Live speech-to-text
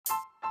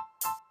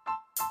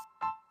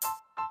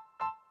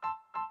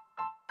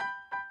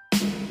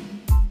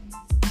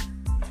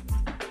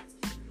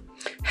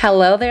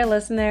Hello there,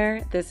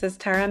 listener. This is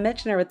Tara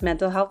Mitchner with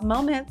Mental Health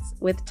Moments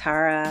with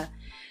Tara.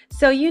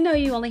 So you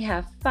only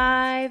have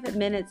 5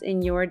 minutes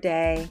in your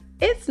day.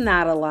 It's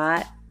not a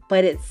lot,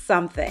 but it's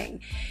something.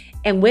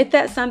 And with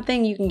that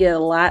something, you can get a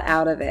lot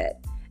out of it.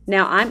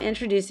 Now, I'm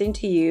introducing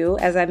to you,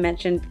 as I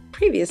mentioned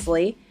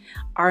previously,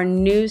 our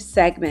new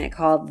segment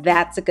called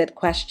That's a Good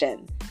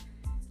Question.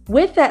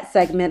 With that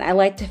segment, I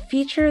like to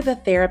feature the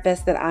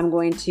therapist that I'm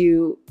going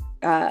to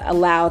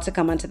allow to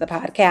come onto the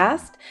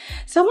podcast.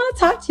 So I want to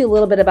talk to you a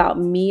little bit about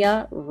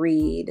Mia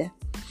Reid.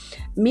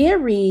 Mia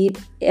Reid,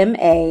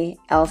 MALCMHC,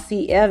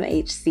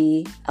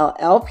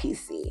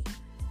 LLPC,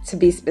 to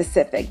be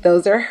specific.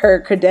 Those are her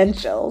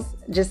credentials,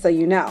 just so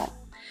you know.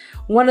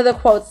 One of the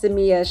quotes that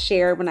Mia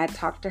shared when I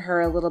talked to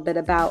her a little bit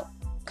about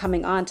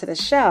coming on to the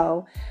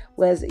show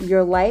was,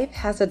 "Your life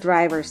has a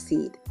driver's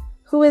seat.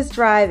 Who is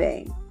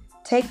driving?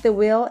 Take the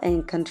wheel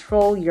and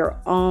control your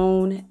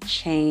own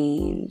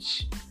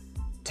change."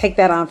 Take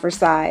that on for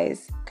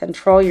size.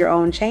 Control your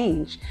own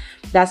change.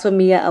 That's what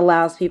Mia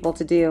allows people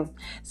to do.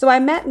 So I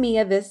met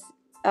Mia this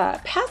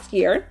past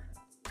year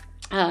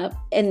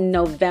in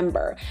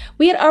November.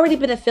 We had already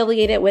been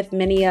affiliated with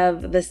many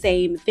of the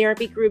same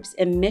therapy groups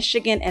in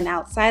Michigan and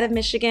outside of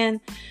Michigan.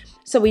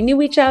 So we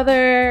knew each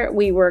other.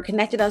 We were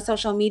connected on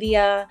social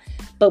media,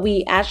 but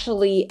we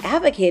actually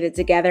advocated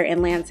together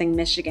in Lansing,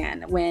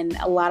 Michigan, when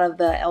a lot of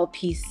the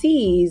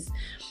LPCs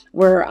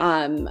were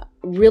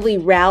really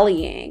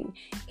rallying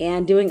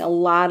and doing a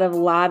lot of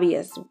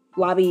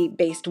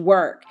lobby-based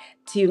work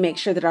to make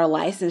sure that our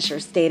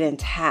licensure stayed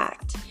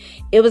intact.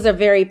 It was a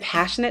very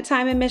passionate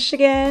time in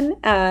Michigan,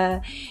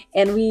 and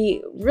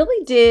we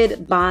really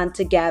did bond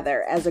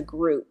together as a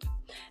group.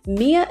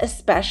 Mia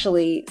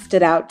especially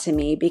stood out to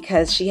me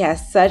because she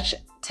has such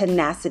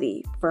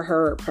tenacity for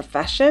her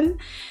profession.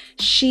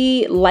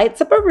 She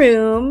lights up a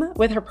room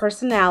with her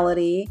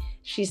personality.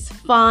 She's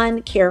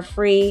fun,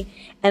 carefree,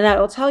 and I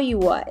will tell you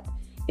what,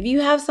 if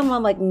you have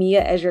someone like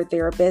Mia as your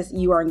therapist,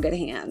 you are in good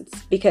hands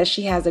because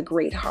she has a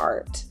great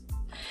heart.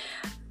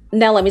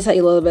 Now let me tell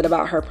you a little bit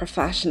about her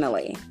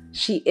professionally.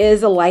 She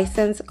is a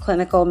licensed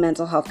clinical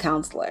mental health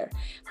counselor.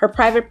 Her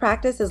private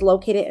practice is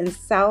located in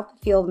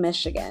Southfield,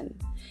 Michigan,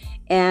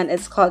 and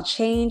it's called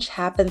Change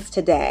Happens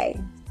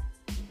Today.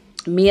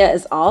 Mia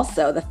is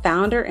also the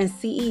founder and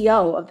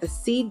CEO of the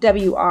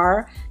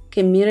CWR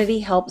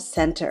Community Help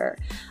Center,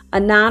 a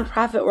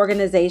nonprofit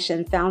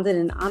organization founded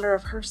in honor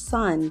of her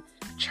son,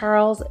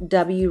 Charles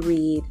W.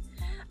 Reid,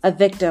 a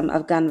victim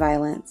of gun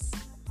violence.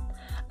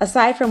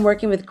 Aside from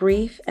working with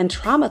grief and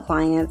trauma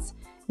clients,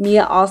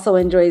 Mia also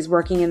enjoys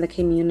working in the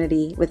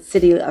community with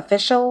city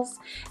officials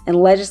and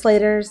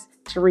legislators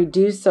to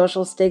reduce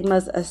social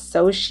stigmas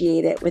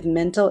associated with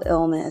mental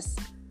illness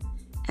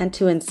and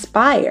to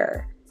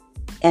inspire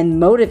and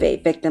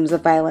motivate victims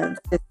of violence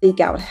to seek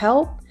out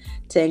help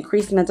to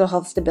increase mental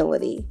health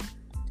stability.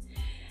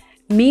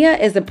 Mia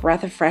is a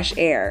breath of fresh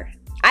air.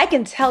 I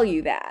can tell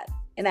you that,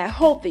 and I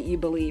hope that you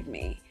believe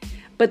me.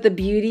 But the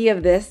beauty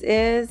of this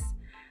is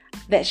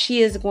that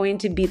she is going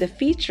to be the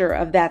feature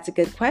of That's a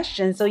Good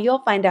Question, so you'll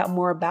find out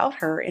more about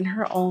her in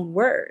her own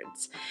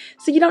words.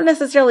 So you don't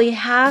necessarily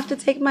have to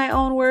take my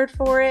own word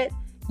for it.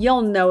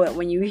 You'll know it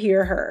when you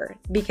hear her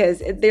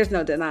because there's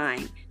no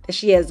denying that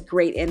she has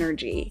great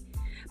energy.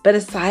 But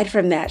aside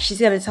from that, she's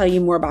going to tell you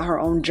more about her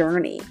own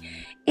journey.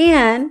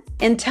 And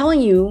in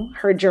telling you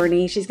her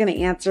journey, she's going to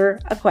answer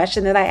a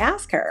question that I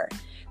ask her.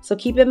 So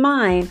keep in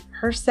mind,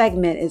 her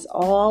segment is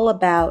all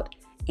about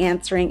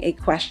answering a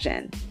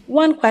question.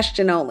 One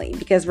question only,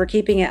 because we're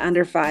keeping it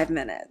under 5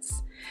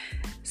 minutes.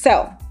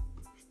 So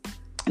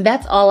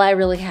that's all I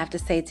really have to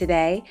say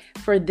today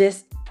for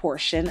this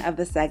portion of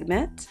the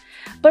segment.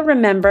 But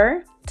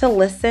remember to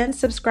listen,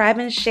 subscribe,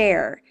 and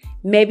share.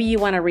 Maybe you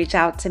want to reach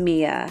out to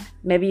Mia.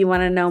 Maybe you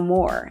want to know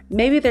more.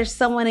 Maybe there's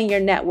someone in your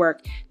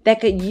network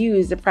that could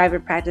use a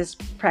private practice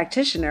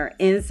practitioner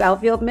in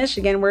Southfield,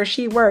 Michigan, where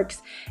she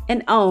works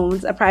and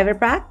owns a private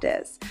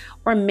practice.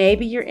 Or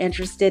maybe you're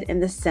interested in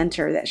the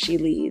center that she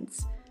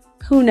leads.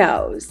 Who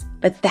knows?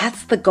 But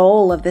that's the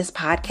goal of this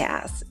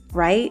podcast,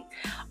 right?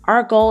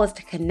 Our goal is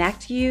to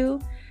connect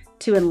you,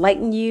 to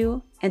enlighten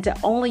you, and to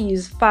only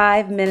use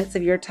 5 minutes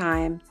of your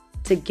time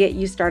to get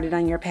you started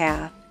on your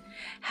path.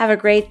 Have a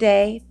great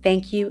day.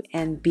 Thank you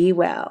and be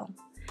well.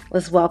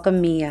 Let's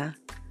welcome Mia.